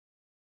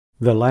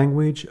The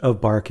language of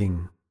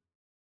barking.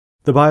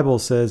 The Bible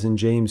says in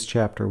James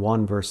chapter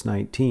 1 verse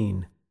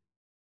 19,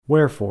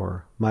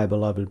 "Wherefore, my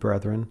beloved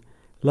brethren,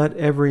 let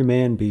every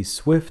man be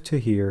swift to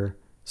hear,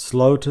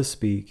 slow to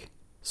speak,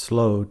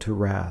 slow to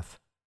wrath."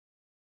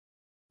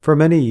 For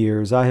many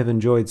years I have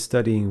enjoyed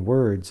studying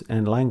words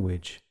and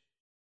language.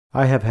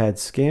 I have had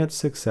scant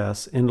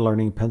success in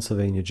learning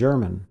Pennsylvania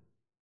German,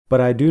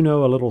 but I do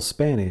know a little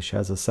Spanish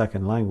as a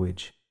second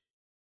language.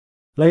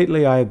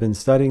 Lately I have been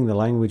studying the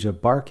language of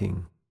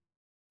barking,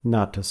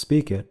 not to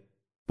speak it,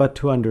 but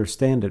to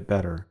understand it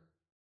better.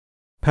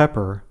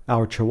 Pepper,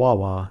 our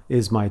Chihuahua,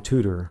 is my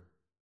tutor.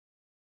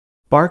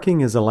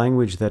 Barking is a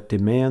language that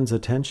demands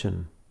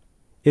attention.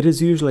 It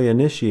is usually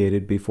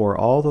initiated before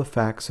all the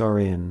facts are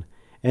in,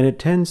 and it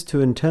tends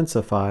to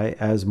intensify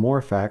as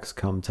more facts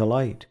come to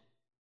light.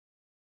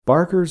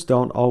 Barkers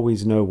don't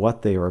always know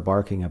what they are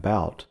barking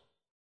about.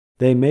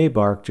 They may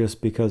bark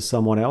just because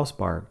someone else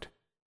barked.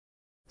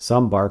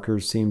 Some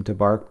barkers seem to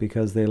bark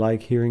because they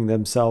like hearing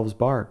themselves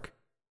bark.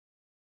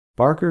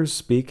 Barkers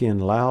speak in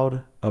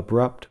loud,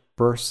 abrupt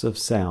bursts of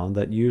sound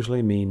that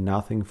usually mean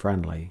nothing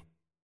friendly.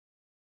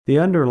 The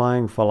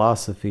underlying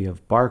philosophy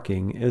of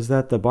barking is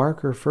that the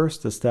barker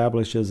first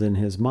establishes in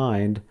his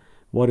mind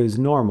what is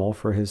normal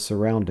for his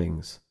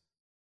surroundings.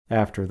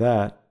 After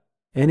that,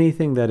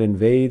 anything that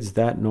invades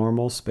that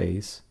normal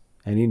space,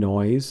 any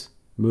noise,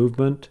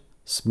 movement,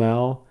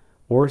 smell,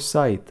 or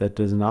sight that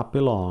does not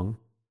belong,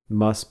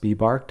 must be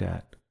barked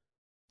at.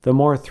 The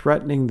more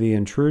threatening the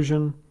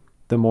intrusion,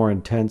 the more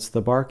intense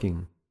the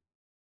barking.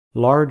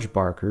 Large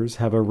barkers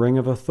have a ring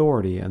of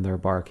authority in their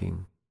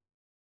barking.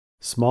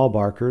 Small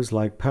barkers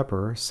like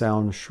Pepper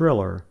sound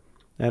shriller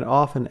and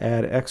often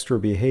add extra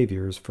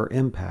behaviors for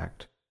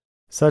impact,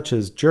 such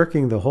as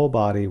jerking the whole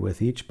body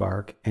with each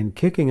bark and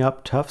kicking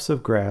up tufts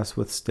of grass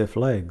with stiff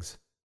legs.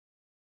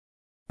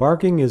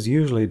 Barking is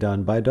usually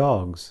done by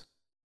dogs.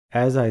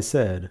 As I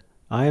said,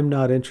 I am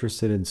not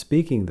interested in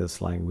speaking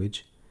this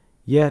language,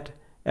 yet,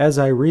 as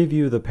I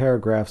review the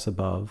paragraphs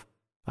above,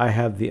 I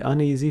have the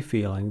uneasy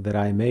feeling that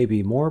I may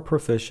be more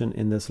proficient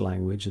in this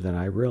language than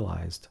I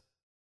realized.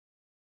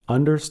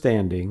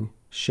 Understanding,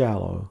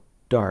 shallow,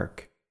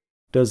 dark,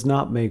 does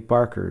not make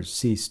barkers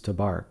cease to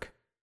bark,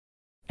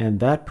 and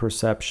that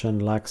perception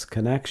lacks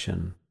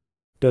connection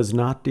does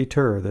not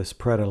deter this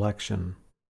predilection.